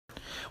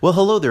Well,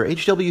 hello there,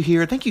 HW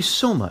here. Thank you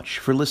so much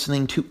for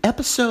listening to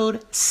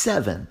episode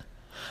 7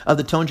 of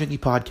the Tone Junkie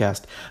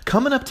Podcast.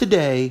 Coming up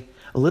today,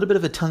 a little bit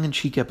of a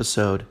tongue-in-cheek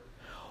episode,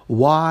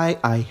 Why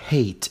I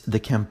Hate the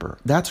Kemper.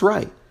 That's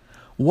right,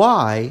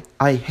 why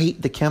I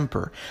hate the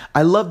Kemper.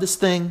 I love this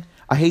thing,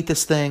 I hate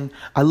this thing,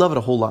 I love it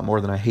a whole lot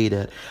more than I hate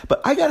it. But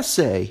I gotta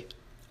say,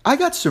 I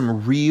got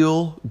some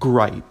real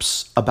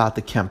gripes about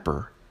the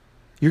Kemper.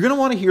 You're gonna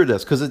want to hear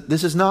this, because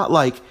this is not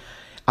like,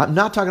 I'm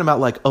not talking about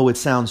like, oh, it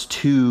sounds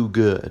too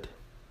good.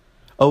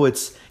 Oh,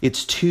 it's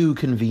too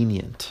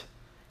convenient.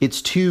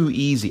 It's too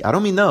easy. I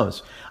don't mean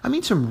those. I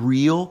mean some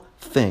real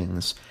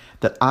things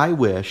that I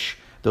wish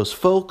those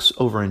folks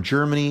over in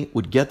Germany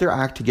would get their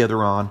act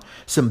together on.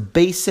 Some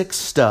basic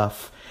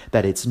stuff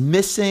that it's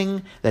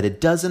missing, that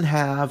it doesn't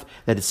have,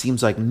 that it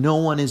seems like no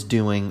one is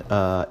doing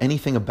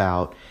anything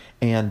about.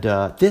 And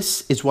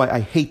this is why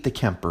I hate the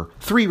Kemper.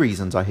 3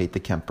 reasons I hate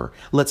the Kemper.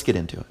 Let's get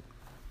into it.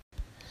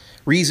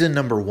 Reason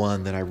number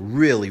 1 that I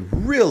really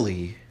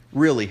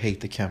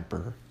hate the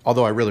Kemper,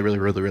 although I really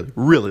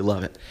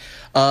love it.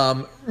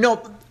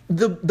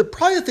 The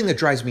probably the thing that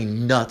drives me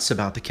nuts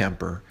about the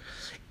Kemper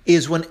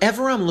is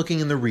whenever I'm looking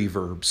in the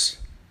reverbs,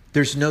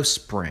 there's no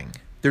spring.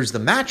 There's the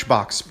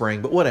Matchbox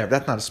spring, but whatever,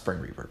 that's not a spring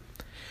reverb.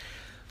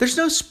 There's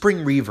no spring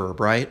reverb,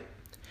 right?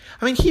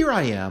 I mean, here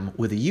I am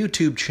with a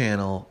YouTube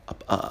channel,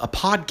 a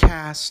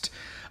podcast,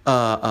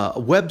 a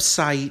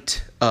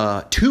website,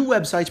 2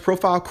 websites,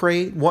 Profile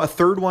Crate, a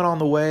third one on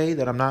the way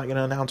that I'm not going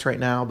to announce right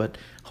now, but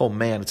oh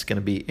man, it's going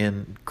to be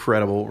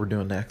incredible what we're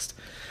doing next.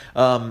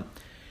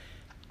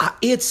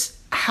 It's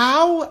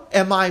how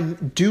am I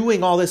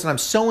doing all this and I'm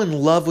so in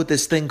love with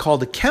this thing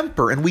called a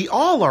Kemper, and we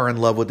all are in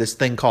love with this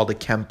thing called a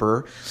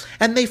Kemper,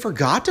 and they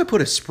forgot to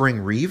put a spring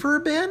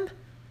reverb in?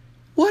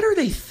 What are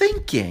they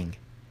thinking?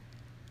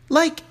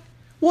 Like,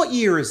 what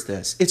year is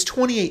this? It's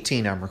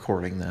 2018 I'm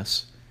recording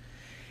this.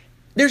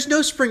 There's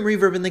no spring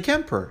reverb in the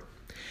Kemper.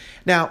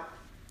 Now,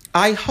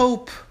 I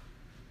hope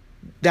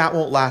that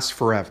won't last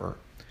forever.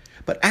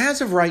 But as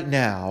of right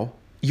now,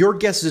 your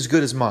guess is as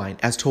good as mine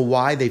as to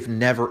why they've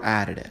never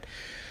added it.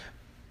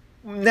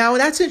 Now,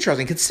 that's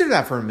interesting. Consider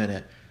that for a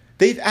minute.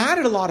 They've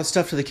added a lot of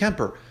stuff to the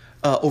Kemper.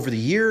 Over the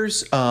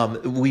years,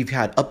 we've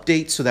had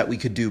updates so that we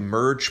could do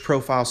merge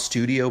profiles,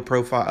 studio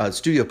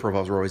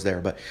profiles were always there,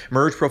 but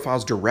merge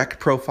profiles, direct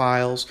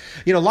profiles.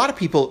 You know, a lot of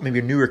people,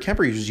 maybe newer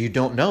Kemper users, you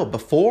don't know.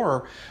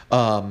 Before,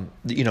 software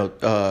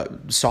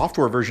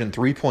version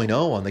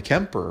 3.0 on the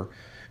Kemper,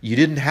 you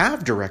didn't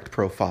have direct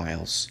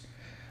profiles.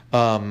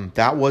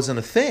 That wasn't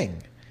a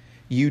thing.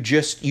 You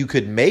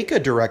could make a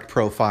direct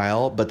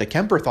profile, but the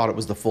Kemper thought it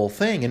was the full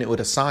thing, and it would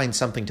assign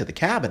something to the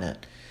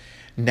cabinet.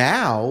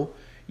 Now,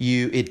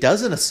 it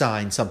doesn't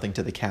assign something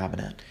to the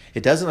cabinet.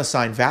 It doesn't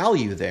assign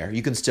value there.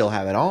 You can still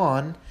have it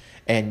on,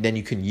 and then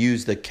you can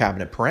use the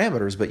cabinet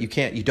parameters, but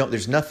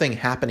there's nothing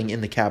happening in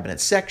the cabinet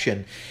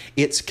section.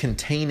 It's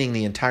containing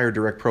the entire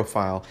direct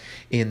profile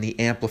in the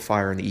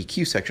amplifier and the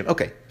EQ section.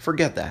 Okay,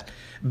 forget that.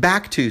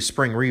 Back to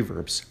spring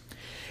reverbs.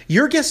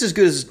 Your guess is as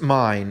good as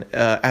mine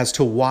as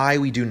to why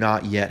we do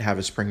not yet have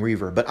a spring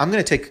reverb, but I'm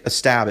going to take a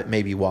stab at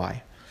maybe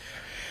why.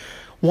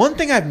 One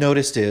thing I've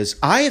noticed is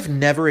I have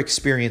never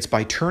experienced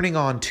by turning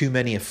on too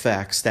many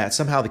effects that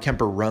somehow the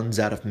Kemper runs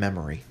out of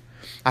memory.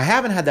 I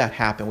haven't had that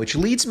happen, which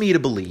leads me to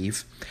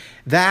believe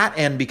that,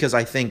 and because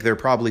I think there are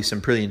probably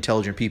some pretty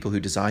intelligent people who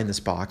designed this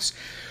box,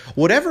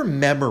 whatever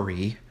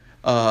memory,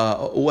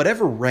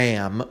 whatever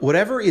RAM,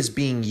 whatever is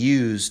being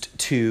used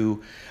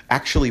to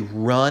actually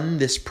run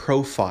this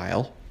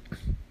profile,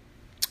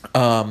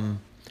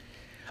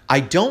 I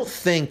don't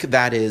think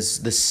that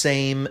is the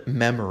same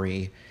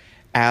memory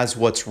as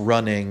what's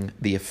running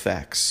the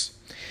effects.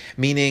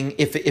 Meaning,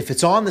 if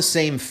it's on the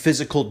same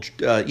physical,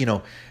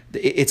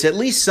 it's at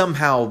least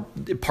somehow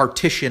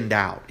partitioned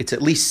out. It's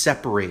at least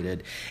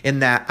separated in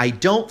that I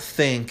don't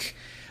think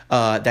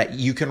that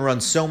you can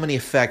run so many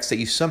effects that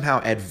you somehow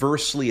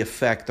adversely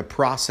affect the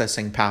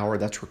processing power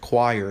that's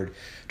required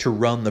to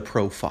run the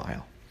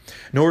profile.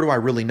 Nor do I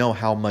really know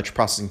how much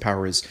processing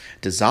power is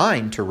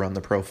designed to run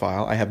the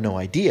profile. I have no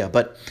idea,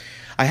 but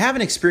I have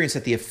an experience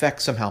that the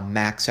effects somehow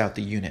max out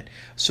the unit.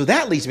 So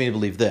that leads me to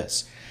believe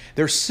this.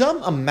 There's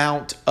some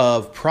amount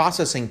of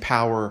processing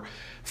power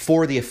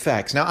for the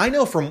effects. Now, I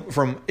know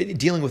from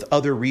dealing with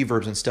other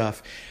reverbs and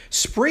stuff,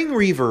 spring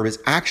reverb is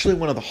actually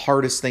one of the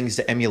hardest things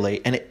to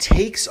emulate, and it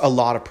takes a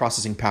lot of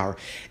processing power.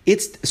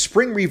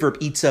 Spring reverb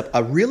eats up,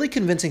 a really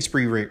convincing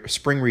spring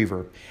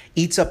reverb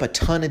eats up a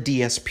ton of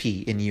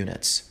DSP in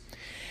units.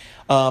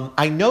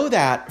 I know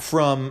that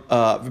from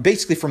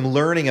basically from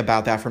learning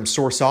about that from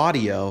Source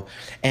Audio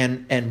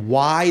and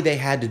why they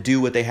had to do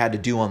what they had to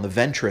do on the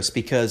Ventris,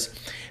 because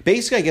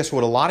basically I guess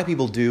what a lot of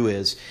people do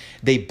is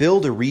they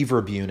build a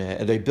reverb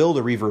unit, they build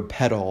a reverb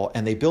pedal,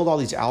 and they build all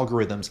these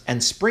algorithms,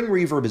 and spring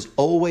reverb is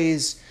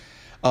always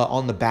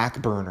on the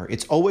back burner.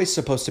 It's always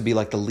supposed to be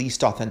like the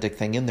least authentic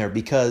thing in there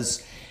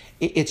because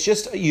it's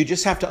just, you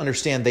just have to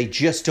understand they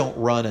just don't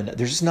run, and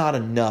there's just not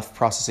enough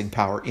processing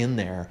power in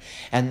there,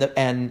 and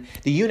the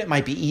unit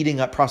might be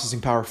eating up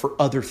processing power for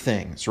other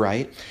things,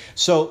 right?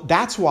 So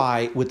that's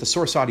why with the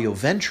Source Audio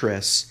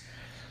Ventris,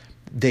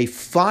 they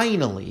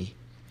finally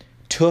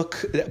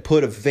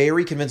put a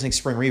very convincing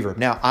spring reverb.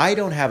 Now, I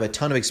don't have a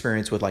ton of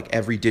experience with like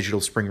every digital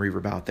spring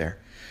reverb out there,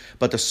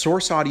 but the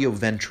Source Audio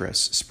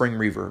Ventris spring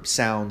reverb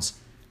sounds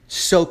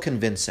so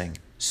convincing,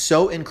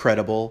 so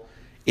incredible.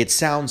 It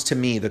sounds to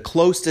me the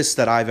closest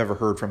that I've ever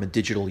heard from a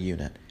digital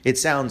unit. It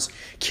sounds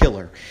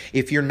killer.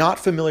 If you're not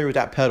familiar with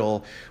that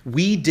pedal,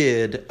 we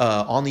did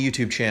on the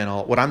YouTube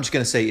channel, what I'm just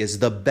going to say is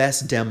the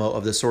best demo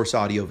of the Source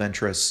Audio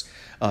Ventris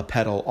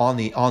pedal on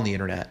the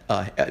internet.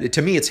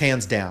 To me, it's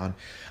hands down.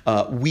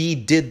 We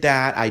did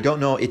that. I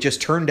don't know. It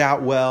just turned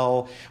out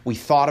well. We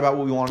thought about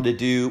what we wanted to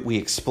do. We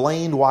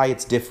explained why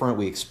it's different.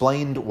 We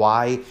explained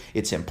why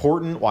it's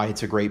important, why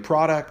it's a great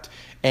product.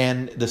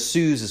 And the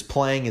Suze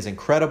playing is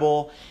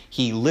incredible.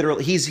 He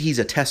literally, he's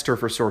a tester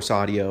for Source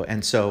Audio.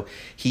 And so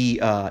he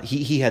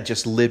had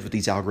just lived with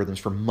these algorithms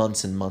for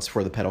months and months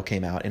before the pedal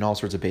came out in all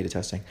sorts of beta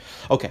testing.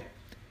 Okay.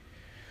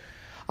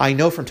 I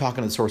know from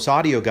talking to the Source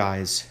Audio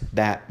guys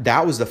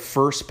that was the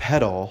first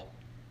pedal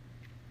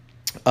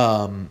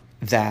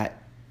that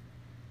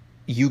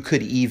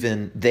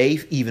they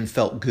even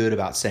felt good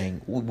about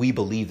saying, we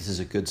believe this is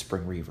a good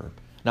spring reverb,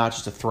 not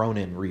just a thrown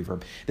in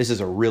reverb. This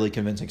is a really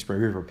convincing spring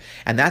reverb.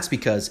 And that's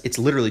because it's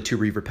literally two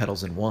reverb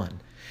pedals in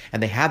one.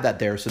 And they have that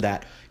there so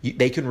that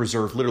they can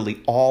reserve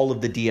literally all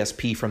of the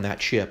DSP from that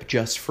chip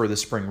just for the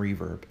spring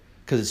reverb,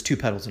 because it's two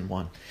pedals in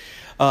one.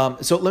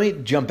 So let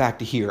me jump back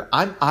to here.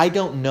 I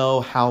don't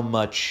know how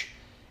much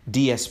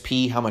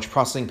DSP, how much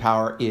processing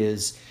power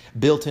is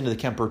built into the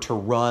Kemper to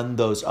run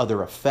those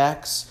other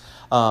effects.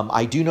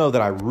 I do know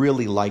that I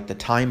really like the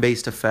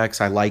time-based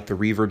effects. I like the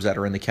reverbs that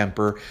are in the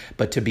Kemper.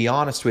 But to be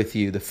honest with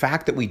you, the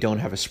fact that we don't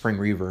have a spring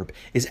reverb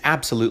is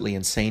absolutely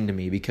insane to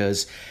me,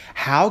 because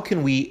how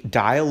can we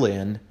dial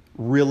in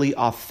really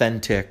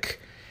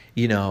authentic,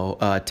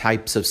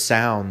 types of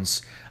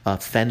sounds,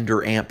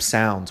 Fender amp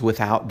sounds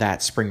without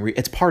that spring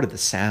it's part of the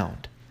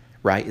sound,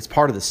 right? It's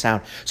part of the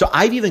sound. So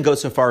I've even go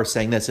so far as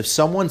saying this. If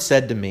someone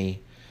said to me,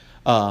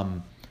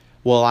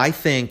 well, I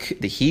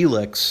think the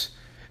Helix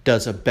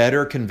does a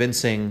better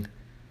convincing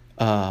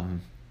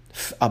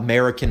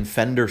American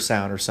Fender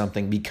sound or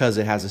something because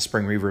it has a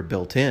spring reverb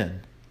built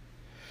in,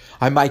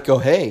 I might go,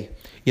 hey,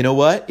 you know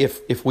what?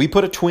 If we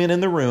put a twin in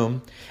the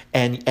room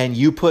and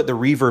you put the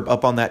reverb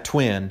up on that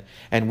twin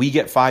and we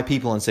get 5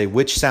 people and say,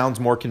 which sounds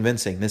more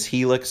convincing, this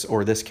Helix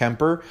or this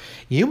Kemper?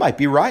 You might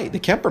be right. The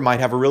Kemper might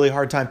have a really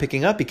hard time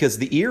picking up because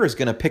the ear is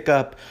going to pick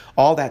up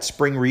all that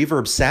spring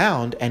reverb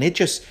sound, and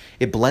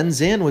it blends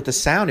in with the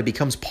sound. It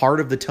becomes part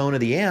of the tone of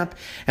the amp,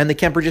 and the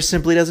Kemper just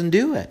simply doesn't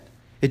do it.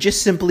 It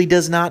just simply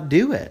does not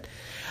do it.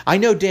 I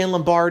know Dan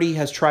Lombardi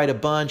has tried a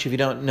bunch. If you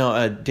don't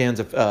know,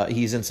 Dan's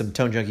he's in some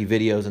Tone Junkie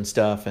videos and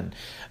stuff, and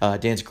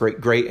Dan's a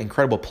great,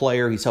 incredible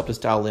player. He's helped us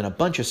dial in a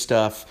bunch of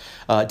stuff.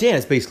 Dan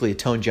is basically a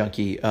Tone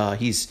Junkie.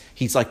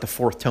 He's like the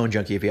 4th Tone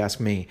Junkie, if you ask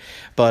me.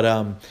 But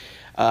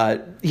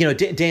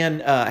Dan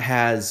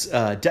has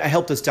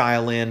helped us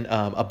dial in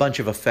a bunch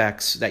of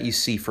effects that you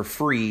see for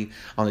free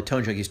on the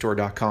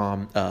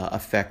ToneJunkieStore.com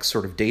effects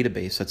sort of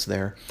database that's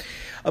there.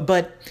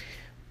 But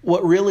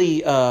what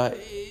really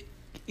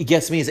it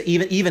gets me is that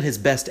even his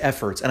best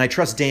efforts, and I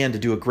trust Dan to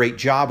do a great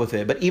job with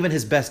it, but even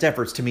his best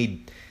efforts to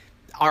me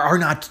are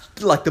not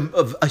like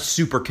a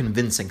super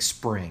convincing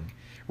spring,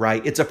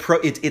 right?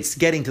 It's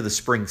getting to the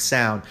spring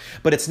sound,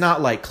 but it's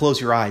not like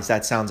close your eyes,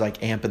 that sounds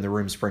like amp in the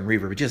room spring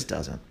reverb. It just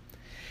doesn't.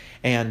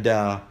 And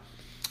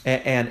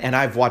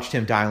I've watched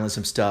him dial in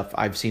some stuff.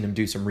 I've seen him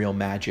do some real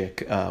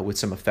magic with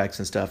some effects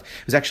and stuff.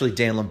 It was actually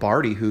Dan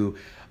Lombardi who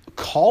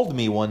called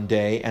me one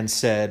day and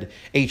said,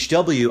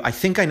 HW, I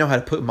think I know how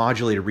to put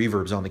modulated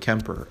reverbs on the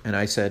Kemper. And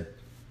I said,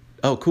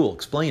 oh, cool,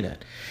 explain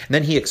it. And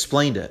then he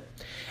explained it.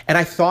 And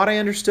I thought I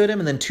understood him.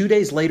 And then 2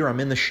 days later, I'm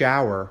in the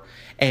shower.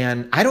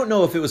 And I don't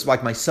know if it was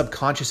like my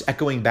subconscious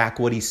echoing back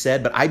what he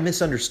said, but I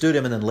misunderstood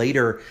him. And then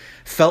later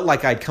felt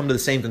like I'd come to the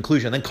same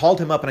conclusion. And then called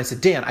him up and I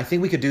said, Dan, I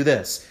think we could do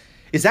this.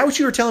 Is that what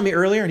you were telling me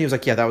earlier? And he was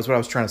like, yeah, that was what I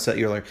was trying to set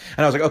you earlier.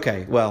 And I was like,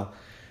 okay, well,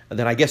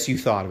 then I guess you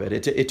thought of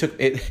it.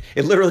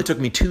 It literally took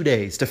me 2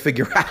 days to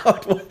figure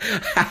out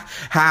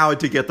how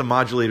to get the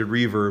modulated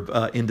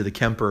reverb into the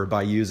Kemper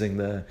by using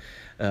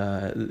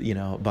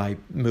by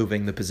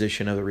moving the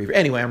position of the reverb.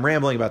 Anyway, I'm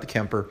rambling about the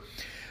Kemper.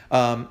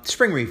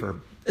 Spring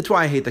reverb. It's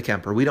why I hate the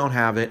Kemper. We don't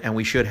have it, and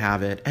we should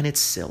have it, and it's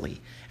silly,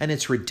 and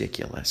it's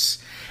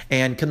ridiculous.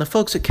 And can the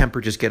folks at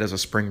Kemper just get us a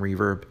spring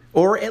reverb,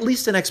 or at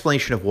least an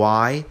explanation of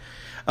why?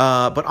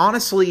 But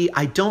honestly,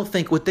 I don't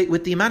think with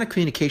the amount of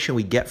communication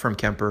we get from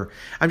Kemper,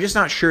 I'm just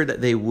not sure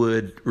that they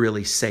would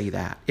really say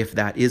that. If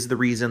that is the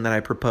reason that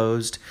I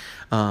proposed,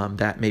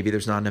 that maybe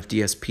there's not enough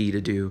DSP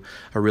to do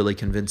a really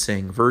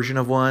convincing version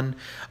of one.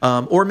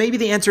 Or maybe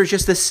the answer is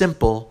just this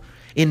simple.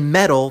 In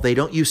metal, they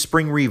don't use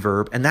spring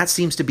reverb, and that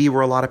seems to be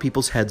where a lot of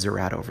people's heads are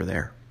at over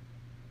there.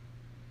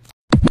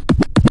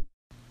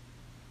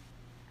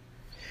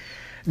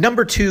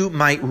 Number two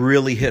might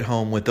really hit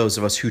home with those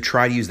of us who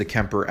try to use the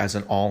Kemper as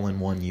an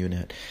all-in-one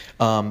unit.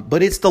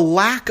 But it's the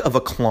lack of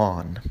a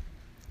Klon.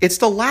 It's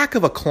the lack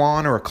of a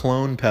Klon or a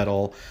clone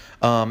pedal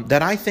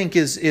that I think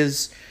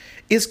is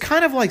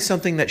kind of like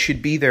something that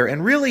should be there.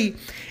 And really,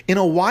 in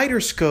a wider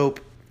scope,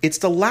 it's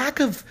the lack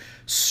of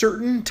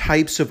certain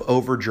types of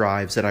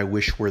overdrives that I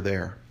wish were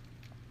there.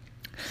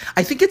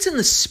 I think it's in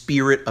the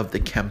spirit of the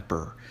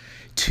Kemper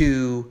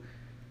to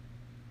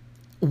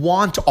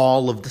want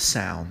all of the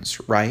sounds,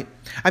 right?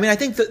 I mean, I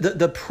think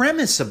the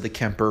premise of the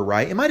Kemper,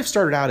 right? It might have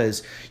started out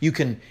as you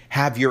can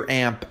have your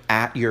amp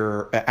at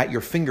your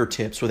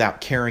fingertips without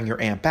carrying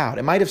your amp out.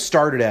 It might have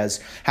started as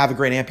have a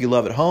great amp you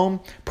love at home,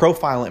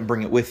 profile it and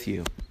bring it with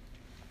you.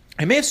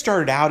 It may have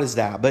started out as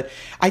that, but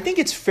I think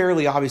it's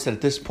fairly obvious that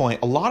at this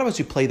point, a lot of us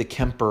who play the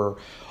Kemper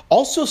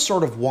also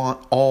sort of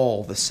want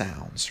all the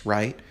sounds,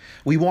 right?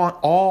 We want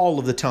all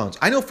of the tones.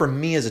 I know for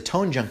me as a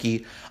tone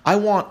junkie, I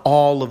want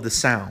all of the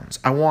sounds.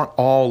 I want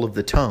all of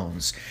the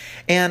tones.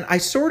 And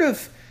that's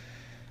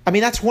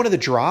one of the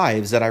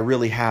drives that I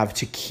really have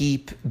to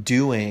keep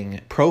doing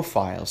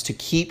profiles, to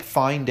keep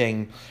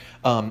finding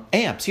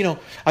amps. I'll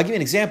give you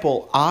an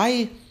example.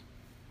 When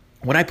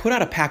I put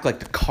out a pack like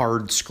the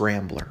Card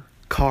Scrambler,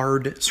 I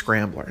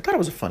thought it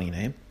was a funny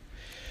name.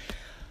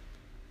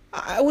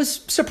 I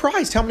was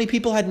surprised how many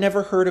people had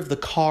never heard of the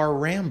Car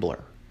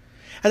Rambler.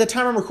 At the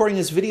time I'm recording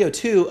this video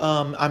too,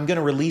 I'm going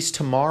to release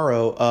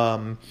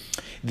tomorrow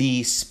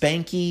the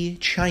Spanky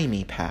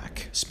Chimey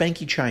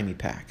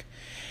Pack.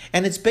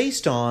 And it's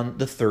based on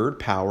the Third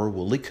Power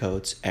Woolly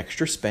Coats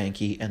Extra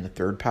Spanky and the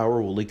Third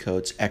Power Woolly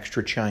Coats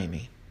Extra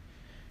Chimey.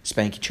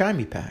 Spanky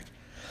Chimey Pack.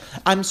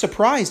 I'm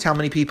surprised how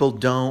many people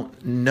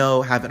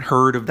haven't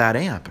heard of that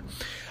amp.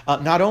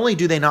 Not only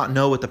do they not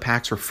know what the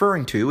pack's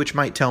referring to, which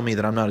might tell me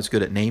that I'm not as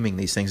good at naming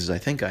these things as I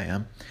think I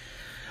am,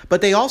 but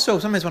they also,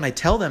 sometimes when I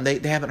tell them, they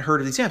haven't heard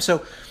of these amps.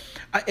 So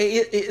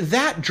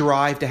that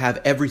drive to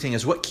have everything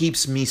is what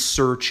keeps me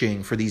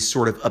searching for these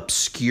sort of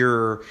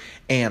obscure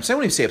amps. I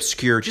won't even say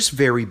obscure, just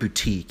very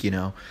boutique,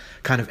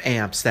 kind of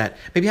amps that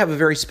maybe have a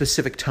very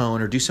specific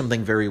tone or do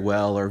something very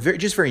well or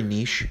just very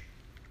niche.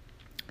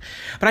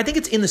 But I think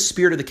it's in the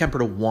spirit of the Kemper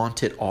to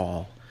want it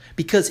all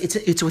because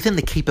it's within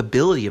the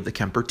capability of the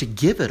Kemper to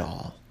give it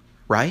all,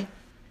 right?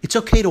 It's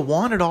okay to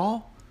want it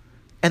all.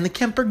 And the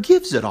Kemper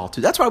gives it all to.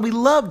 That's why we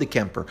love the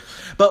Kemper.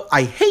 But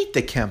I hate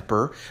the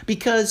Kemper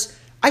because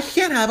I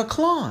can't have a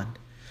Klon.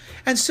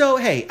 And so,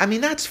 hey, I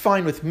mean, that's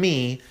fine with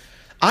me.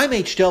 I'm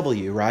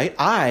HW, right?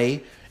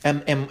 I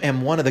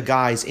am one of the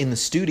guys in the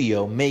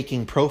studio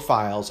making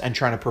profiles and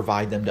trying to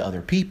provide them to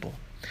other people.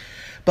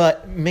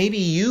 But maybe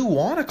you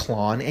want a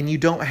Klon and you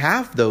don't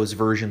have those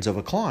versions of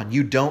a Klon.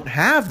 You don't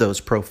have those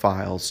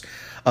profiles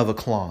of a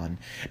Klon.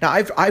 Now,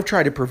 I've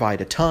tried to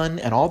provide a ton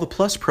and all the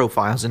plus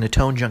profiles in a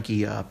Tone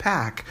Junkie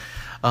pack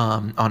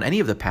on any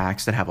of the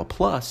packs that have a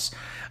plus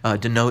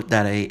denote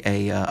that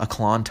a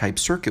Klon type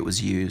circuit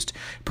was used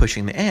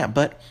pushing the amp.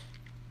 But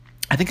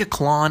I think a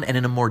Klon, and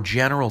in a more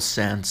general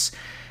sense,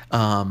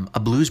 a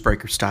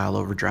Bluesbreaker style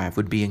overdrive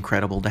would be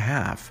incredible to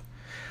have.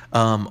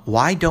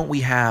 Why don't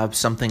we have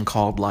something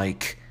called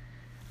like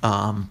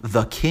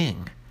the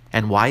King?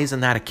 And why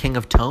isn't that a King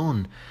of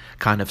Tone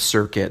kind of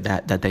circuit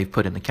that they've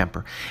put in the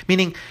Kemper?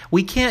 Meaning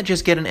we can't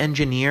just get an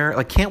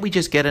engineer, can't we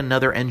just get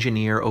another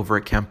engineer over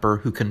at Kemper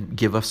who can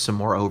give us some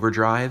more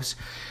overdrives?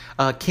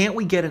 Can't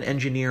we get an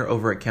engineer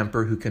over at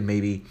Kemper who can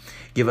maybe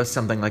give us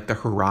something like the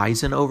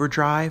Horizon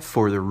overdrive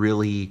for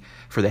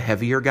the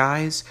heavier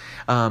guys?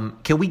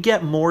 Can we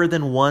get more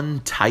than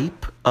one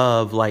type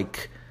of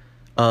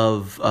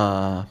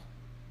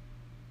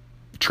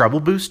treble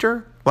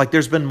booster? Like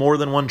there's been more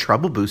than one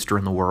treble booster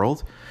in the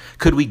world.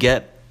 Could we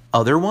get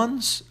other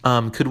ones?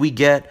 Could we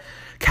get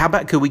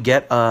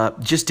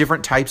just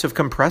different types of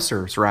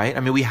compressors, right? I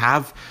mean, we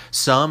have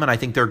some and I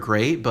think they're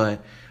great,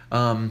 but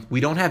we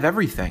don't have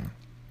everything.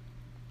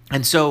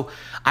 And so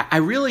I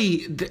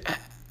really,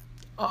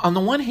 on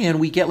the one hand,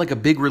 we get like a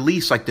big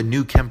release like the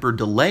new Kemper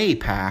Delay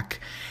pack,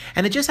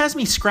 and it just has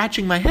me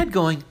scratching my head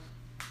going,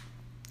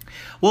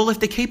 well, if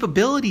the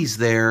capability's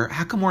there,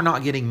 how come we're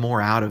not getting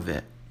more out of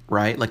it,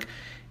 right? Like,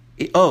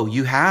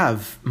 you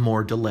have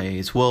more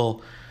delays.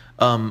 Well,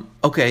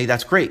 okay,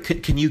 that's great.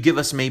 Can you give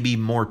us maybe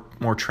more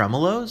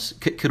tremolos?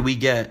 Could we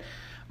get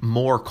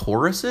more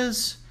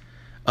choruses?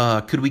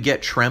 Could we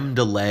get trem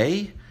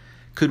delay?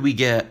 Could we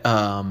get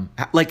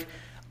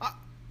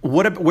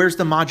where's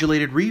the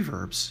modulated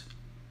reverbs?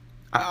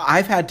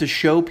 I've had to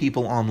show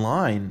people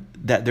online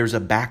that there's a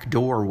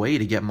backdoor way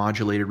to get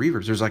modulated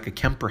reverbs. There's like a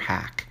Kemper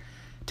hack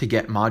to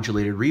get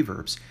modulated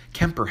reverbs.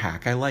 Kemper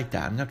hack, I like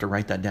that. I'm going to have to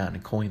write that down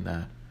and coin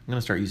that. I'm going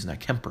to start using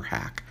that, Kemper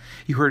hack.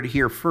 You heard it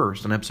here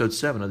first on episode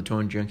 7 of the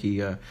Tone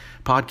Junkie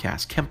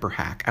podcast, Kemper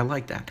hack. I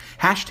like that.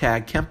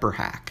 Hashtag Kemper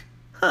hack.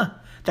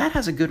 That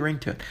has a good ring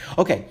to it.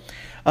 Okay,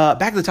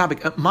 back to the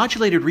topic.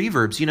 Modulated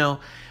reverbs,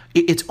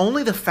 it's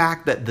only the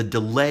fact that the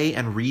delay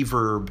and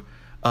reverb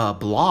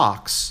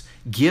blocks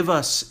give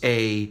us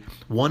a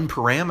one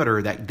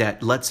parameter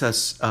that lets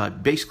us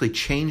basically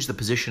change the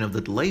position of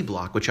the delay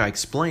block, which I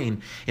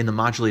explain in the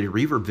modulated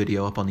reverb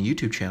video up on the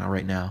YouTube channel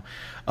right now.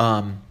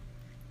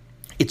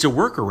 It's a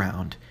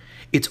workaround.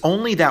 It's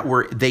only that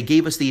they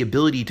gave us the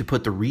ability to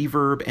put the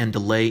reverb and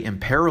delay in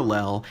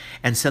parallel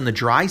and send the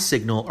dry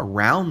signal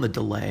around the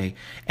delay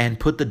and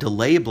put the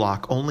delay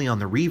block only on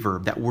the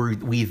reverb, that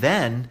we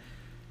then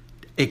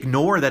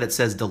ignore that it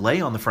says delay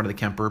on the front of the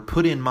Kemper,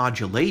 put in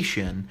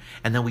modulation,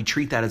 and then we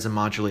treat that as a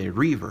modulated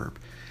reverb.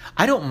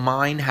 I don't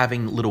mind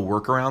having little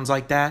workarounds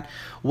like that.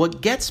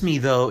 What gets me,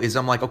 though, is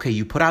I'm like, okay,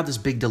 you put out this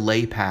big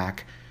delay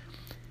pack.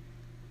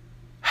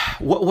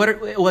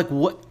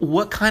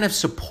 What kind of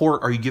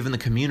support are you giving the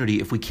community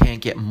if we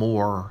can't get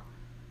more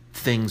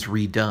things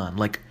redone?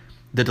 Like,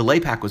 the delay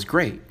pack was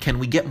great. Can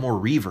we get more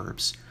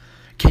reverbs?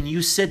 Can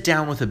you sit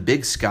down with a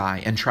Big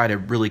Sky and try to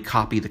really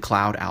copy the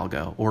cloud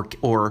algo?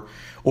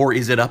 Or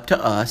is it up to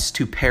us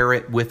to pair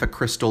it with a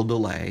crystal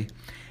delay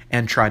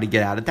and try to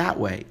get at it that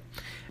way?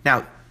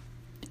 Now,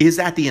 is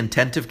that the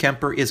intent of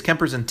Kemper? Is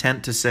Kemper's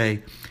intent to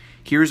say,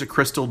 here's a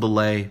crystal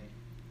delay,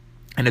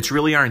 and it's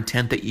really our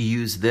intent that you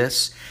use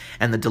this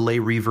and the delay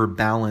reverb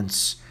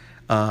balance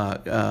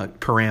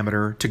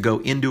parameter to go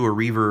into a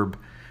reverb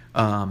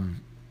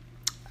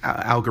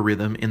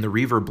algorithm in the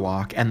reverb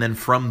block, and then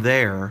from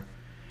there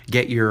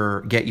get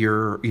your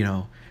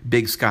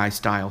Big Sky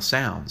style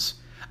sounds?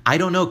 I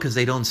don't know, because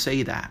they don't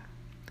say that,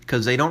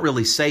 because they don't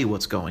really say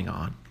what's going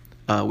on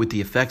with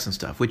the effects and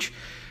stuff, which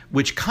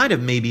kind of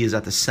maybe is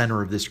at the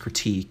center of this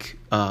critique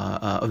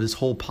of this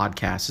whole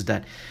podcast, is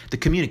that the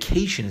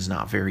communication is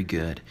not very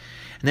good.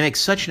 And they make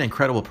such an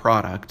incredible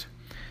product,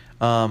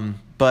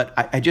 but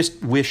I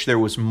just wish there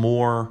was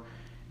more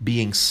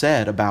being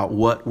said about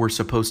what we're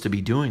supposed to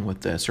be doing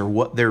with this, or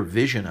what their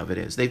vision of it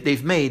is.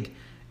 They've made,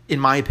 in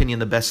my opinion,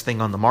 the best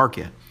thing on the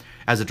market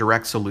as a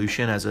direct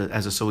solution, as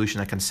a solution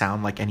that can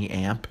sound like any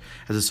amp,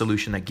 as a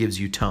solution that gives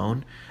you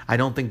tone. I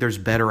don't think there's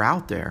better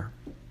out there.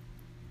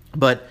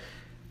 But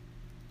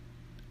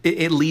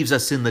it leaves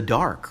us in the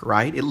dark,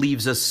 right? It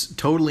leaves us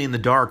totally in the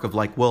dark of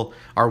like, well,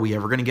 are we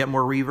ever going to get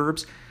more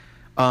reverbs?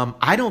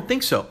 I don't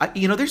think so.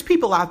 There's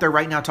people out there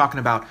right now talking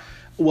about,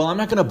 well, I'm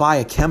not going to buy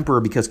a Kemper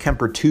because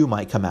Kemper 2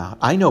 might come out.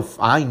 I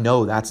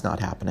know that's not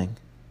happening.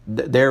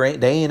 They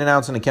ain't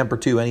announcing a Kemper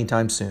 2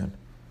 anytime soon.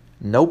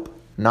 Nope,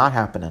 not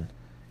happening.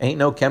 Ain't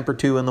no Kemper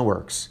 2 in the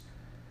works.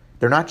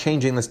 They're not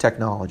changing this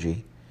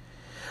technology.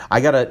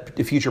 I got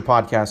a future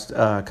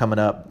podcast coming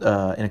up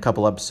in a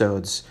couple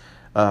episodes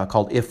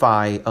called If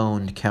I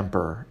Owned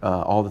Kemper,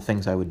 all the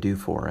things I would do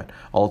for it,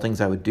 all the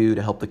things I would do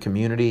to help the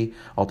community,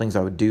 all the things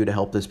I would do to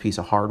help this piece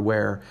of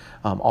hardware,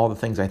 all the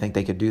things I think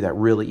they could do that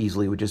really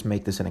easily would just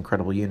make this an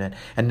incredible unit.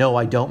 And no,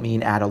 I don't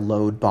mean add a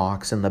load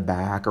box in the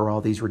back or all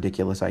these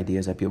ridiculous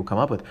ideas that people come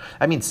up with.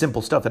 I mean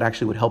simple stuff that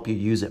actually would help you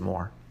use it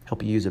more,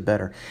 help you use it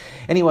better.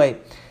 Anyway,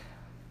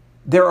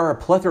 there are a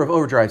plethora of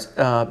overdrives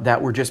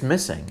that we're just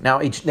missing. Now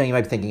you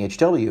might be thinking,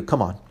 HW,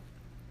 come on.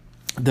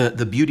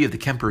 The beauty of the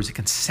Kemper is it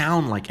can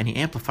sound like any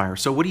amplifier.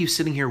 So what are you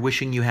sitting here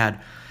wishing you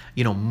had,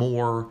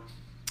 more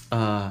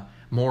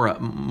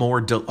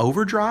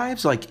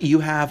overdrives? Like,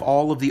 you have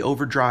all of the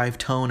overdrive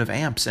tone of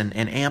amps, and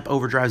amp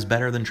overdrive's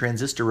better than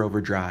transistor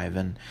overdrive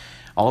and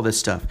all this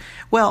stuff.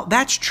 Well,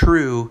 that's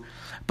true,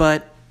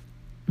 but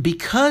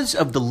because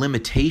of the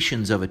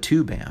limitations of a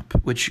tube amp,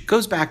 which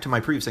goes back to my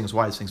previous things,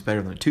 why this thing's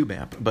better than a tube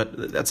amp,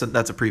 but that's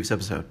a previous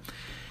episode.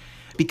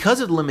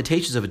 Because of the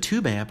limitations of a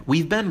tube amp,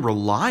 we've been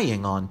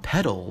relying on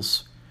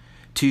pedals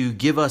to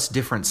give us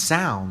different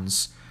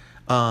sounds,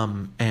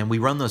 and we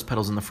run those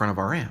pedals in the front of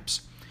our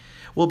amps.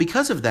 Well,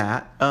 because of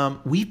that,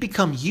 we've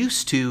become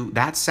used to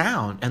that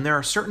sound, and there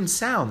are certain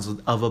sounds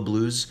of a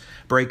blues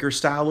breaker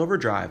style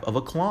overdrive, of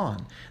a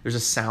Klon. There's a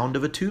sound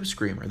of a tube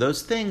screamer.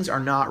 Those things are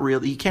not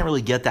really, you can't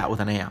really get that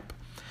with an amp.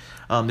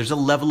 There's a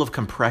level of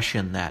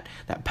compression that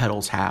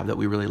pedals have that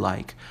we really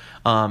like.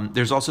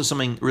 There's also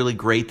something really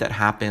great that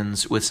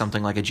happens with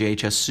something like a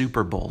JHS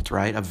Superbolt,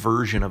 right? A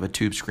version of a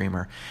tube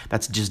screamer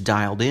that's just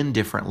dialed in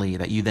differently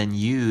that you then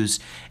use,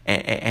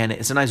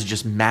 and sometimes it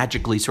just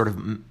magically sort of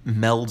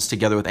melds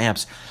together with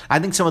amps. I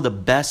think some of the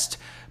best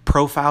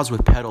profiles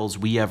with pedals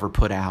we ever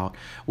put out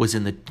was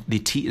in the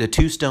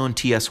Two-Stone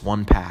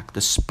TS1 pack.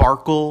 The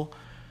Sparkle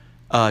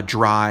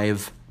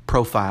drive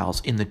profiles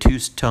in the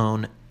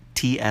Two-Stone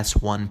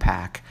TS1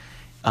 pack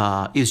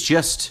is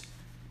just...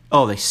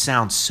 oh, they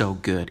sound so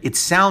good. It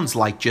sounds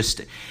like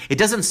it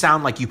doesn't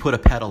sound like you put a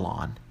pedal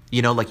on,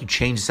 like you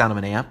change the sound of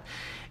an amp.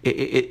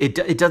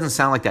 It doesn't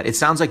sound like that. It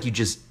sounds like you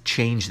just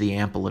change the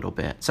amp a little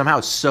bit. Somehow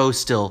it's so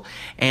still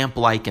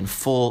amp-like and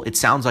full. It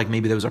sounds like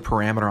maybe there was a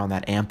parameter on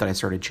that amp that I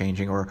started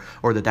changing, or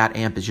that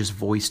amp is just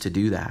voiced to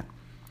do that.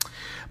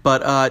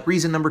 But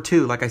reason number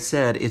 2, like I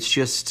said, it's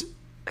just,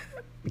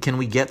 can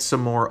we get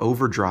some more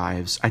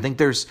overdrives? I think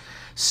there's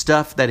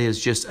stuff that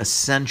is just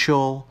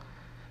essential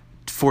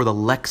for the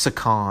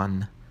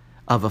lexicon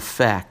of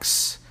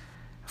effects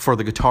for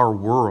the guitar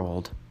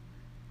world,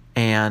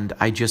 and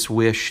I just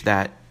wish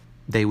that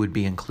they would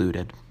be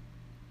included.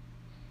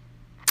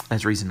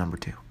 That's reason number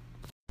 2.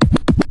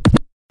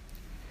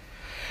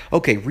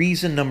 Okay,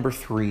 reason number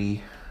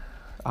 3.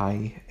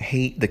 I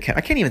hate the Kemper.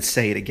 I can't even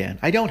say it again.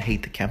 I don't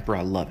hate the Kemper.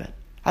 I love it.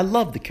 I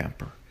love the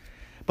Kemper.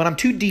 But I'm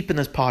too deep in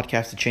this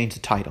podcast to change the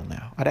title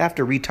now. I'd have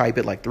to retype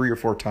it like 3 or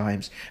 4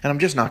 times, and I'm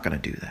just not going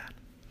to do that.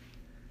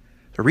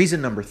 So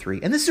reason number 3,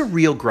 and this is a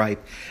real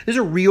gripe. This is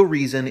a real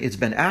reason. It's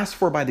been asked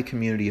for by the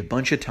community a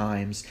bunch of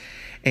times,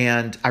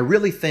 and I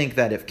really think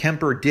that if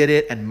Kemper did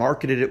it and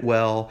marketed it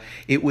well,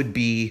 it would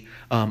be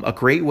a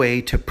great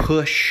way to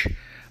push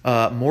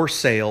more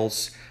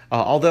sales.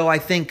 Although I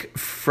think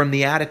from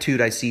the attitude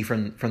I see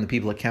from the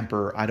people at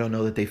Kemper, I don't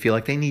know that they feel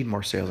like they need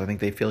more sales. I think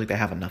they feel like they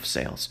have enough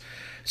sales.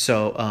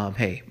 So,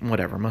 hey,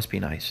 whatever, must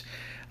be nice.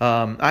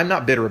 I'm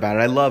not bitter about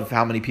it. I love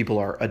how many people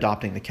are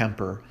adopting the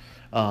Kemper,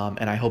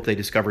 and I hope they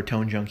discover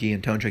Tone Junkie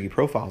and Tone Junkie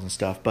profiles and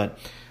stuff. But,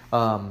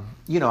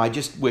 I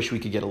just wish we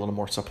could get a little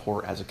more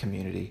support as a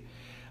community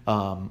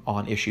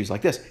on issues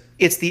like this.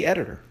 It's the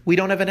editor. We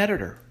don't have an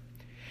editor.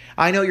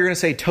 I know you're going to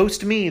say,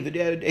 toast me,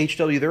 the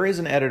HW, there is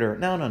an editor.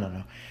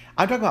 No.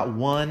 I'm talking about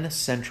one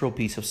central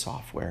piece of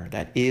software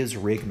that is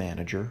Rig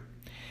Manager,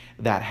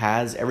 that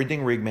has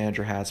everything Rig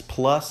Manager has,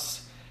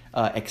 plus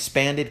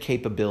expanded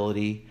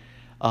capability.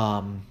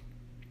 I'm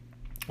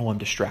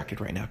distracted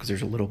right now because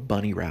there's a little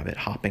bunny rabbit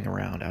hopping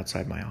around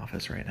outside my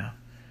office right now.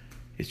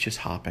 It's just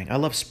hopping. I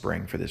love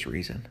spring for this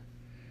reason.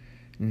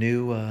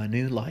 New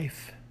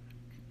life.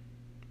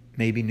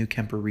 Maybe new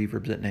Kemper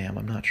reverbs at NAMM.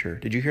 I'm not sure.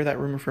 Did you hear that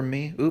rumor from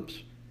me?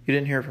 Oops. You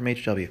didn't hear it from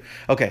HW.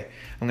 Okay,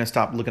 I'm going to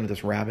stop looking at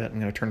this rabbit. I'm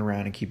going to turn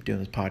around and keep doing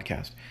this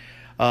podcast.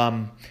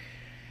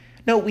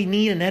 No, we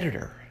need an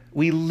editor.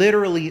 We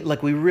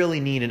really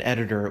need an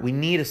editor. We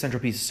need a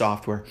central piece of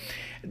software.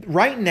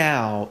 Right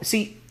now,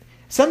 see,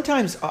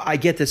 sometimes I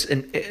get this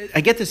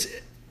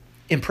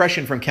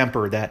impression from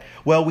Kemper that,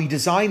 well, we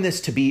designed this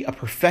to be a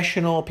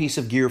professional piece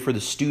of gear for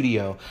the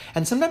studio.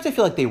 And sometimes I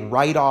feel like they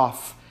write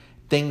off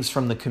things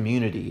from the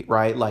community,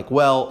 right? Like,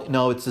 well,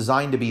 no, it's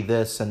designed to be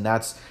this, and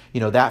that's,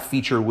 that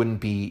feature wouldn't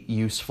be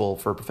useful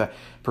for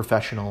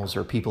professionals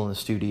or people in the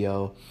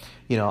studio.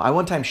 I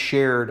one time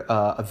shared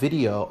a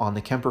video on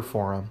the Kemper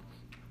forum,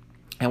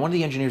 and one of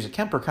the engineers at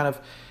Kemper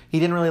he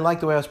didn't really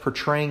like the way I was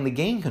portraying the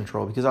gain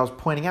control, because I was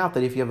pointing out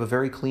that if you have a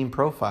very clean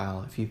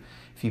profile, if you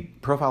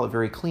profile it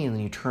very clean,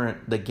 then you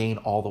turn the gain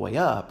all the way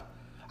up,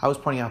 I was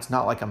pointing out it's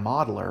not like a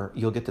modeler.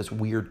 You'll get this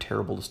weird,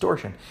 terrible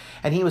distortion.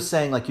 And he was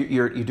saying, like,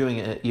 you're doing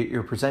it,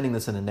 you're presenting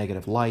this in a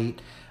negative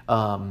light.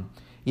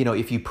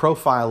 If you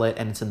profile it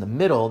and it's in the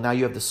middle, now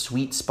you have the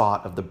sweet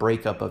spot of the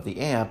breakup of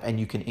the amp, and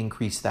you can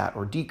increase that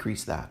or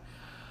decrease that.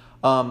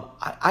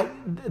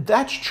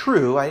 That's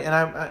true.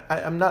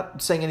 I'm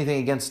not saying anything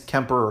against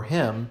Kemper or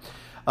him.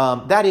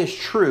 That is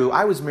true.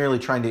 I was merely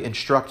trying to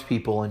instruct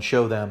people and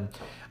show them,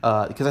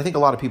 because I think a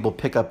lot of people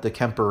pick up the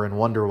Kemper and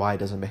wonder why it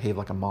doesn't behave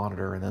like a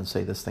monitor and then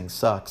say this thing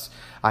sucks.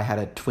 I had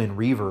a twin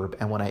reverb,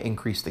 and when I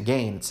increased the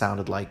gain, it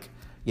sounded like,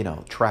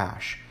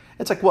 trash.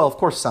 It's like, well, of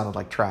course it sounded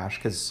like trash,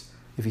 because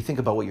if you think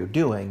about what you're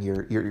doing,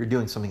 you're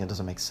doing something that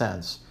doesn't make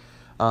sense.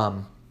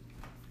 But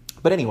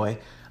anyway,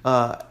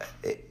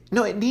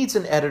 it needs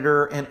an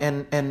editor,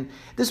 and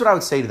this is what I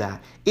would say to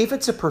that. If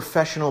it's a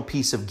professional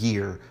piece of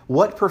gear,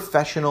 what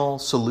professional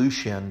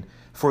solution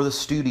for the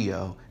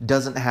studio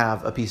doesn't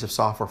have a piece of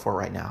software for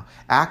right now?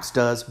 Axe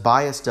does,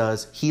 Bias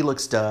does,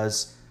 Helix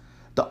does.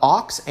 The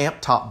Aux amp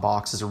top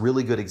box is a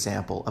really good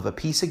example of a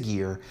piece of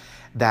gear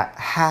that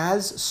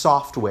has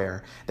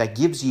software that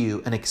gives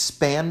you an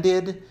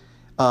expanded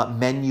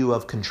menu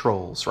of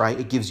controls, right?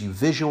 It gives you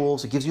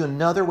visuals. It gives you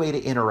another way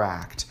to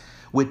interact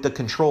with the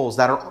controls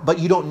but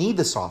you don't need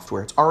the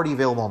software. It's already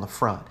available on the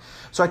front.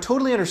 So I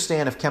totally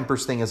understand if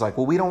Kemper's thing is like,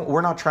 well,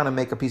 we're not trying to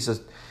make a piece of,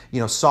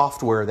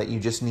 software that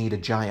you just need a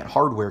giant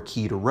hardware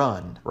key to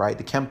run, right?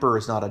 The Kemper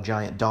is not a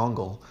giant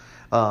dongle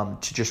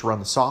to just run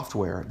the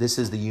software. This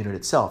is the unit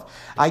itself.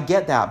 I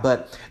get that,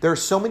 but there are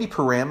so many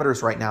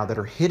parameters right now that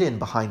are hidden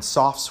behind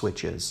soft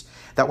switches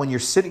that when you're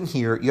sitting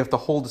here, you have to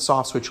hold the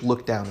soft switch,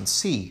 look down, and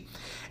see.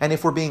 And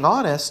if we're being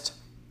honest,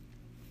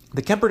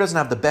 the Kemper doesn't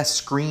have the best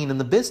screen in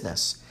the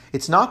business.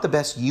 It's not the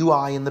best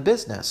UI in the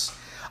business.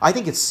 I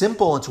think it's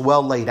simple, it's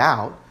well laid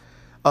out,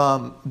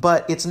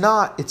 but it's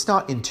not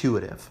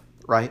intuitive,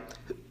 right?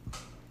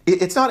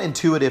 It's not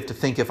intuitive to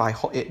think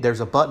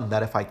there's a button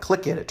that if I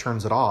click it, it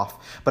turns it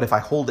off, but if I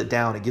hold it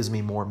down, it gives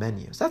me more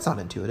menus. That's not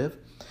intuitive.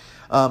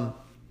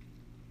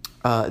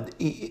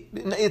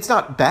 It's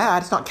not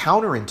bad. It's not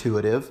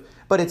counterintuitive,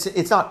 but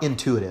it's not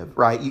intuitive,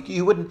 right?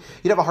 You'd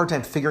have a hard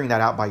time figuring that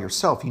out by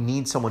yourself. You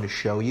need someone to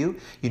show you.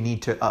 You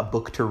need a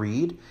book to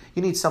read.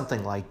 You need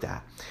something like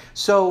that.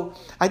 So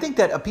I think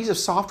that a piece of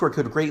software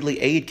could greatly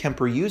aid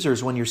Kemper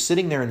users when you're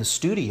sitting there in the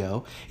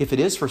studio, if it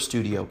is for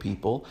studio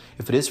people,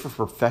 if it is for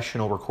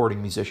professional recording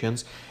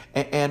musicians,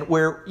 and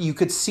where you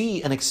could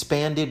see an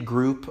expanded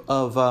group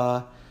of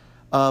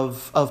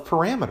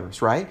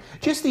parameters, right?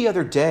 Just the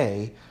other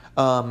day,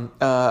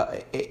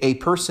 a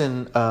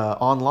person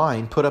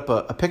online put up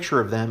a picture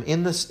of them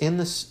in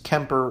this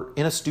Kemper,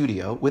 in a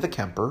studio with a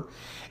Kemper,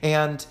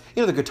 and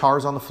the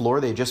guitar's on the floor.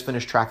 They had just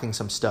finished tracking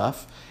some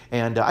stuff,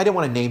 and I didn't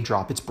want to name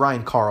drop. It's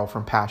Brian Carl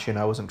from Passion.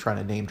 I wasn't trying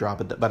to name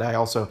drop it, but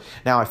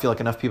now I feel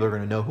like enough people are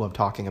going to know who I'm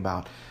talking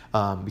about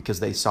because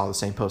they saw the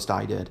same post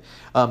I did.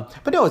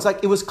 But no, it's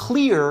like it was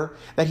clear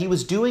that he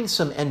was doing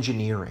some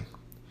engineering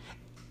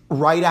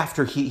right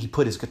after he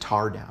put his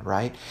guitar down,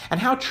 right? And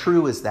how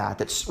true is that?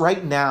 That's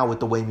right now with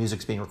the way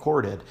music's being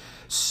recorded,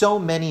 so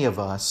many of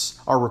us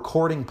are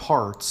recording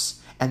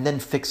parts and then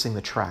fixing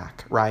the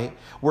track, right?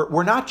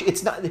 We're not,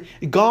 it's not,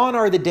 gone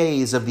are the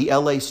days of the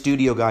LA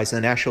studio guys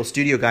and the Nashville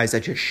studio guys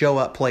that just show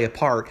up, play a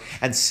part,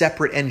 and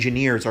separate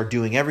engineers are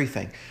doing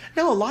everything.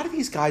 No, a lot of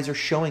these guys are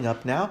showing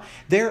up now.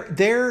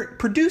 They're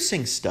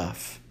producing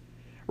stuff,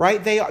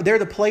 right? They're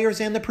the players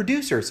and the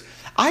producers.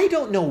 I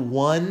don't know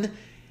one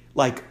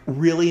like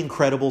really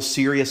incredible,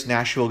 serious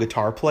Nashville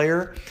guitar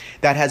player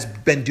that has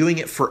been doing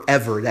it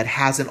forever that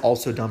hasn't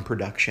also done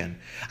production.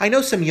 I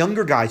know some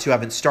younger guys who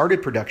haven't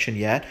started production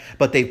yet,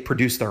 but they've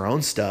produced their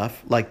own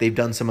stuff, like they've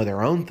done some of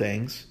their own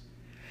things.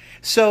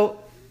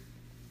 So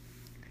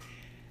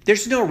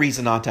there's no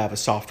reason not to have a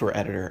software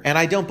editor. And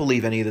I don't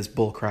believe any of this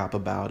bullcrap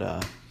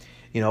about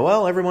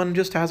well, everyone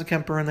just has a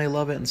Kemper and they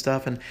love it and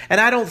stuff. And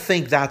I don't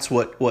think that's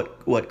what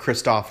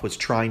Christoph was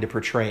trying to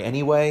portray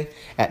anyway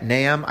at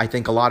NAMM. I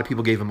think a lot of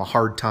people gave him a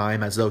hard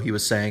time as though he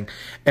was saying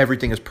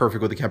everything is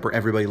perfect with the Kemper,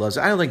 everybody loves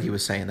it. I don't think he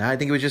was saying that. I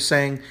think he was just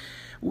saying,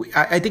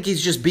 I think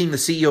he's just being the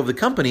CEO of the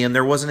company and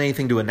there wasn't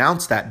anything to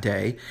announce that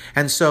day.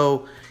 And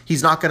so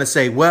he's not going to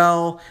say,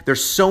 well,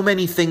 there's so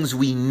many things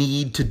we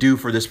need to do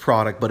for this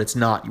product, but it's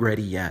not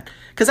ready yet.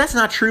 Because that's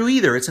not true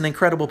either. It's an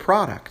incredible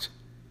product.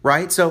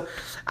 Right? So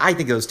I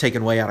think it was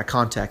taken way out of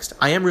context.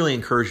 I am really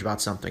encouraged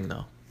about something,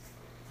 though.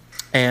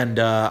 And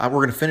we're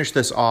going to finish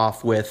this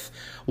off with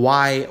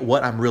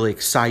what I'm really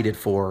excited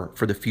for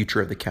the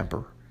future of the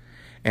Kemper.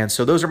 And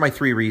so those are my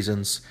 3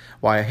 reasons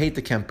why I hate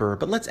the Kemper.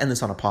 But let's end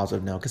this on a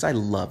positive note because I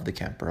love the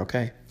Kemper,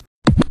 okay?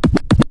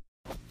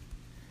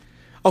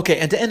 Okay,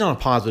 and to end on a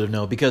positive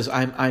note, because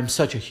I'm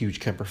such a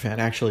huge Kemper fan.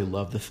 I actually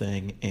love the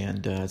thing,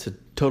 and it's a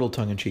total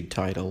tongue-in-cheek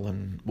title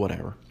and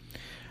whatever.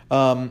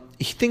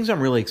 Things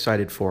I'm really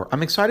excited for.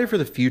 I'm excited for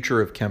the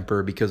future of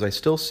Kemper because I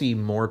still see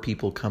more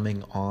people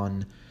coming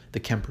on the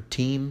Kemper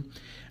team.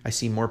 I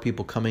see more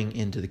people coming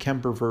into the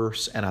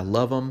Kemperverse, and I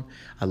love them.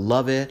 I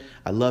love it.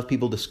 I love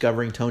people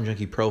discovering Tone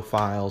Junkie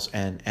profiles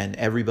and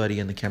everybody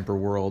in the Kemper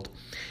world.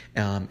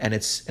 And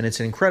it's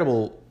an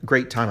incredible,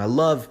 great time.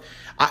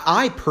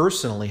 I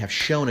personally have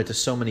shown it to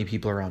so many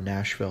people around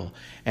Nashville,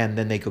 and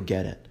then they go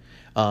get it.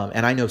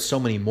 And I know so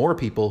many more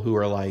people who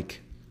are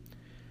like,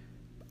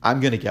 I'm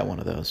going to get one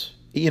of those.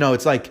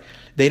 It's like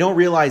they don't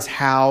realize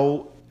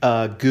how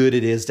good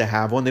it is to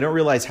have one. They don't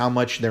realize how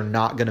much they're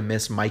not going to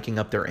miss miking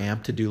up their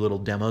amp to do little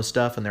demo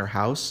stuff in their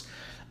house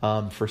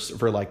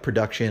for like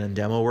production and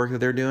demo work that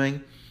they're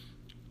doing.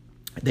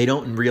 They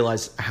don't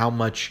realize how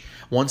much,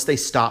 once they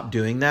stop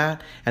doing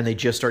that and they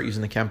just start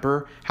using the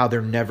Kemper, how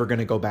they're never going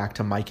to go back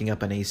to miking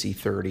up an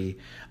AC30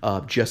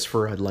 just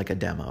for a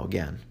demo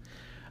again.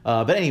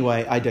 But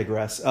anyway, I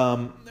digress.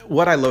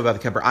 What I love about the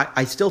Kemper,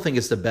 I still think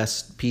it's the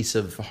best piece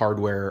of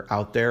hardware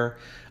out there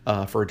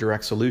for a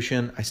direct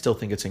solution. I still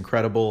think it's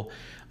incredible.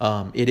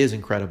 It is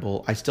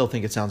incredible. I still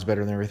think it sounds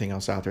better than everything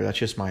else out there. That's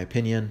just my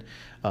opinion.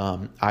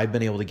 I've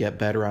been able to get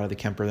better out of the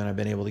Kemper than I've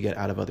been able to get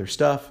out of other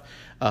stuff.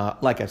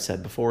 Like I've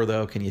said before,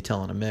 though, can you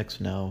tell in a mix?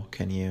 No.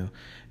 Can you,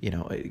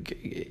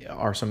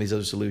 are some of these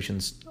other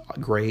solutions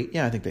great?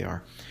 Yeah, I think they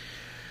are.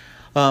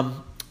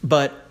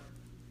 But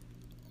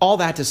all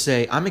that to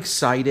say, I'm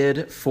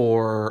excited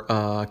for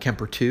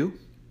Kemper 2,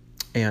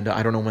 and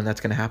I don't know when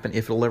that's going to happen,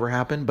 if it'll ever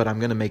happen, but I'm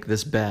going to make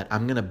this bet.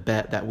 I'm going to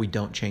bet that we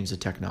don't change the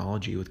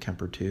technology with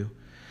Kemper 2.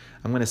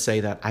 I'm going to say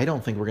that I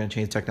don't think we're going to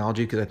change the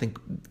technology because I think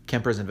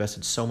Kemper has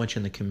invested so much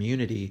in the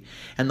community.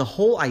 And the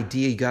whole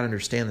idea, you got to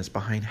understand this,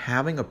 behind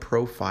having a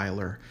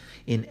profiler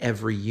in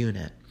every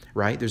unit,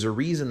 right? There's a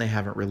reason they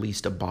haven't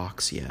released a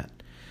box yet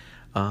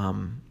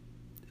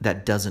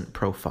that doesn't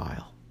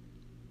profile.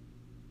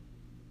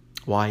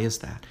 Why is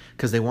that?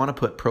 Because they want to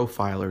put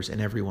profilers in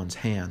everyone's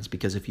hands,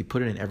 because if you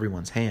put it in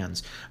everyone's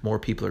hands, more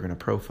people are going to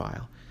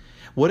profile.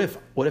 What if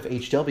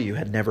HW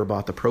had never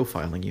bought the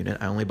profiling unit?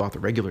 I only bought the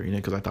regular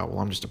unit because I thought, well,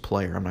 I'm just a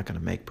player. I'm not going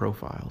to make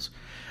profiles.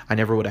 I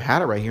never would have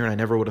had it right here, and I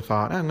never would have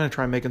thought, I'm going to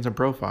try making some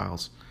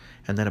profiles.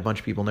 And then a bunch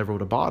of people never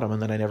would have bought them,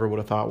 and then I never would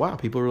have thought, wow,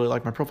 people really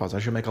like my profiles. I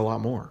should make a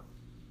lot more.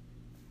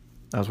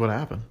 That's what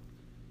happened.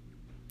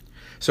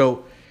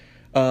 So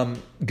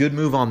good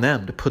move on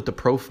them to put the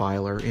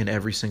profiler in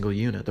every single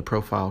unit, the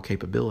profile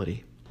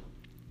capability.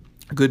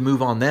 Good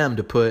move on them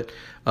to put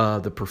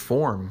the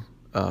perform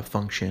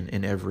function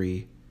in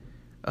every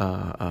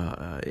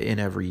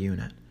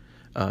unit,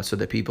 so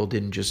that people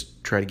didn't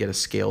just try to get a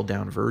scaled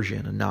down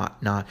version and not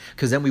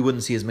because then we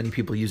wouldn't see as many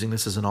people using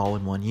this as an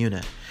all-in-one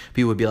unit.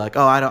 People would be like,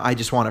 oh, I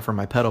just want it for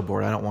my pedal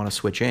board. I don't want to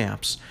switch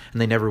amps,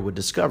 and they never would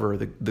discover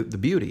the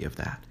beauty of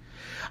that.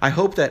 I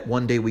hope that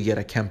one day we get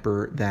a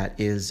Kemper that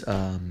is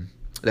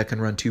that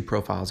can run 2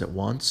 profiles at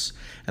once,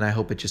 and I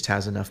hope it just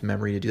has enough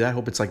memory to do that. I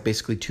hope it's like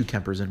basically 2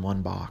 Kempers in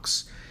one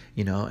box,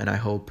 and I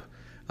hope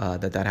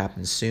that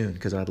happens soon,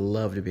 because I'd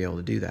love to be able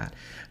to do that.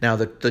 Now,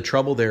 the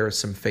trouble there is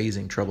some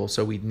phasing trouble,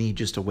 so we'd need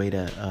just a way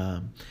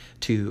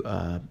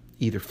to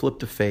either flip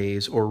the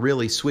phase or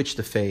really switch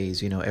the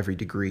phase, every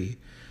degree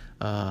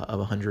of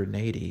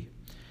 180,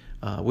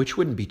 which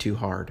wouldn't be too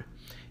hard.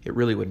 It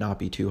really would not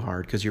be too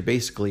hard, because you're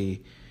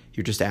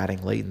just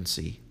adding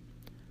latency.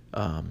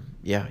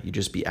 You'd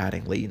just be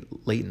adding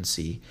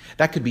latency.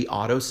 That could be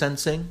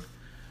auto-sensing.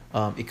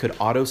 It could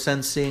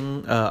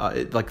auto-sensing,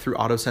 like through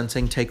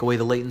auto-sensing, take away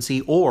the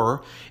latency,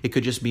 or it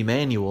could just be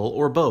manual,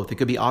 or both. It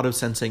could be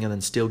auto-sensing and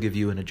then still give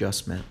you an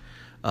adjustment,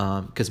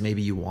 because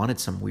maybe you wanted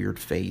some weird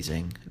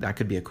phasing. That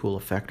could be a cool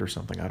effect or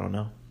something. I don't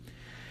know.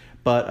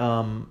 But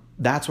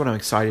that's what I'm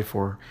excited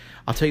for.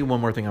 I'll tell you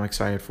one more thing I'm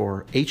excited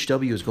for.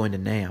 HW is going to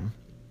NAMM.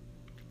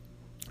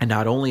 And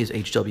not only is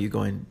HW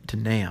going to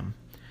NAMM,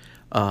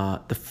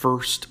 the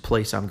first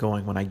place I'm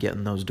going when I get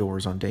in those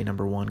doors on day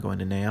number 1 going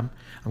to NAMM,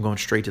 I'm going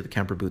straight to the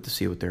Kemper booth to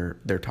see what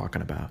they're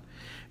talking about.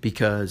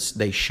 Because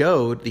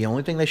the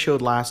only thing they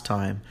showed last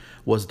time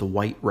was the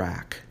white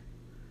rack.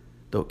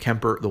 The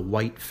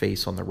white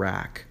face on the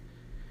rack.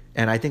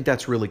 And I think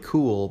that's really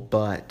cool,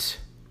 but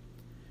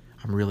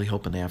I'm really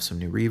hoping they have some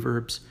new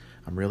reverbs.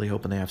 I'm really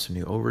hoping they have some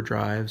new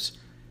overdrives.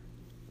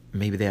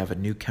 Maybe they have a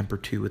new Kemper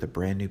 2 with a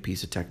brand new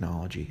piece of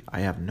technology.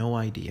 I have no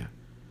idea.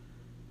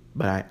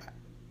 But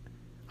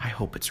I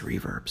hope it's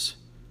reverbs.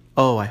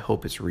 Oh, I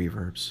hope it's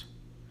reverbs.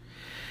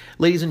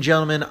 Ladies and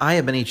gentlemen, I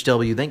have been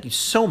HW. Thank you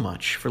so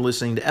much for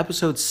listening to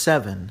episode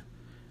 7.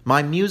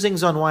 My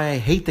musings on why I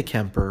hate the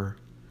Kemper.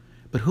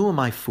 But who am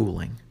I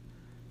fooling?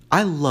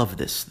 I love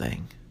this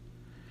thing.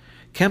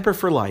 Kemper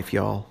for life,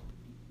 y'all.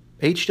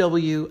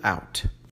 HW out.